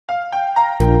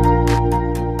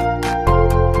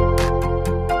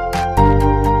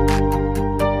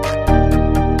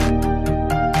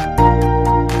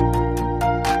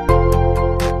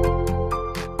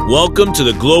Welcome to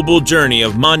the global journey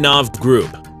of Manav Group.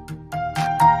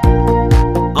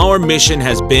 Our mission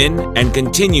has been and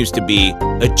continues to be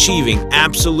achieving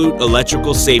absolute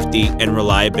electrical safety and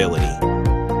reliability.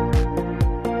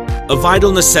 A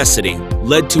vital necessity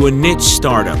led to a niche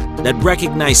startup that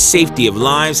recognized safety of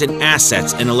lives and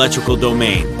assets in electrical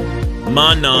domain.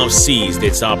 Manav seized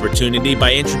its opportunity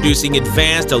by introducing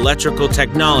advanced electrical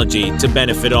technology to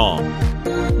benefit all.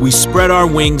 We spread our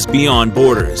wings beyond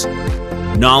borders.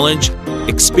 Knowledge,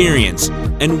 experience,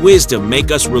 and wisdom make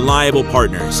us reliable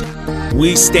partners.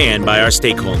 We stand by our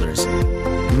stakeholders.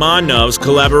 Manav's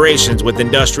collaborations with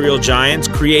industrial giants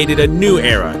created a new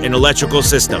era in electrical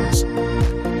systems.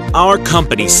 Our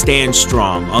company stands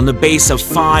strong on the base of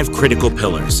 5 critical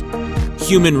pillars: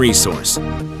 human resource,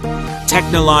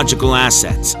 technological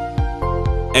assets,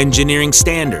 engineering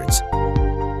standards,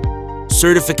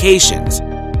 certifications,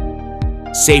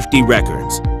 safety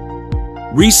records,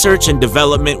 research and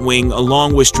development wing,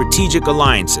 along with strategic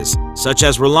alliances such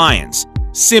as Reliance,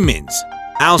 Siemens,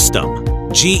 Alstom,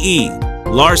 GE,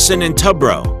 Larsen &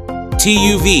 Toubro,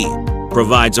 TUV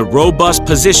provides a robust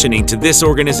positioning to this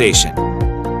organization.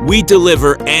 We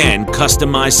deliver and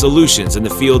customize solutions in the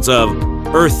fields of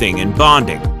earthing and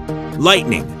bonding,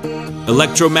 lightning,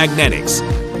 electromagnetics,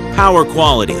 power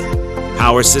quality,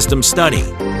 power system study,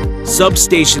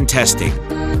 substation testing,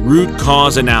 root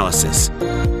cause analysis.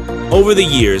 Over the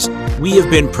years, we have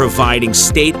been providing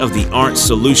state-of-the-art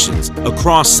solutions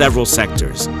across several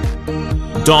sectors.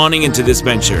 Dawning into this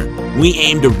venture, we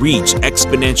aim to reach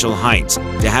exponential heights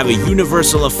to have a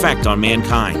universal effect on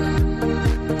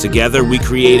mankind. Together, we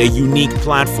create a unique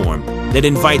platform that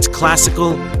invites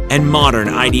classical and modern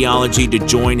ideology to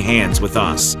join hands with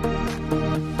us.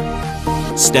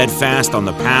 Steadfast on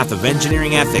the path of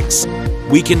engineering ethics,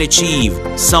 we can achieve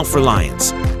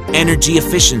self-reliance, energy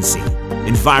efficiency,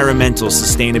 environmental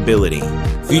sustainability,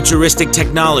 futuristic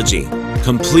technology,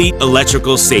 complete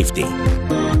electrical safety.